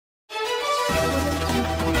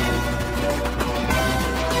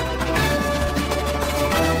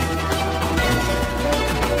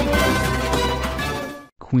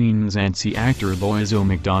Queen Mzansi actor Loyiso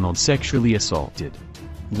MacDonald sexually assaulted.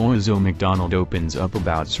 Loyiso MacDonald opens up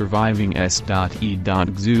about surviving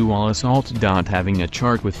s.e.xual assault.Having, a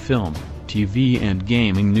chart with film, TV and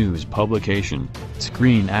gaming news publication,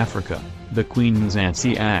 Screen Africa. The Queen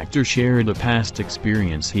Mzansi actor shared a past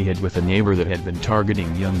experience he had with a neighbor that had been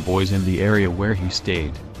targeting young boys in the area where he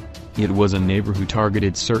stayed. It was a neighbor who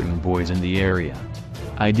targeted certain boys in the area.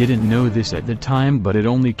 I didn't know this at the time, but it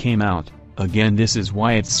only came out. Again, this is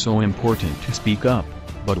why it's so important to speak up.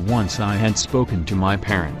 But once I had spoken to my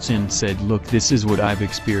parents and said, look, this is what I've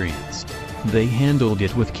experienced, they handled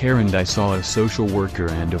it with care and I saw a social worker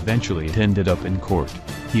and eventually it ended up in court,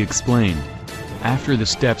 he explained. After the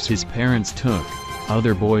steps his parents took,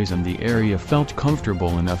 other boys in the area felt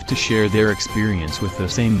comfortable enough to share their experience with the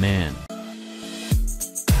same man.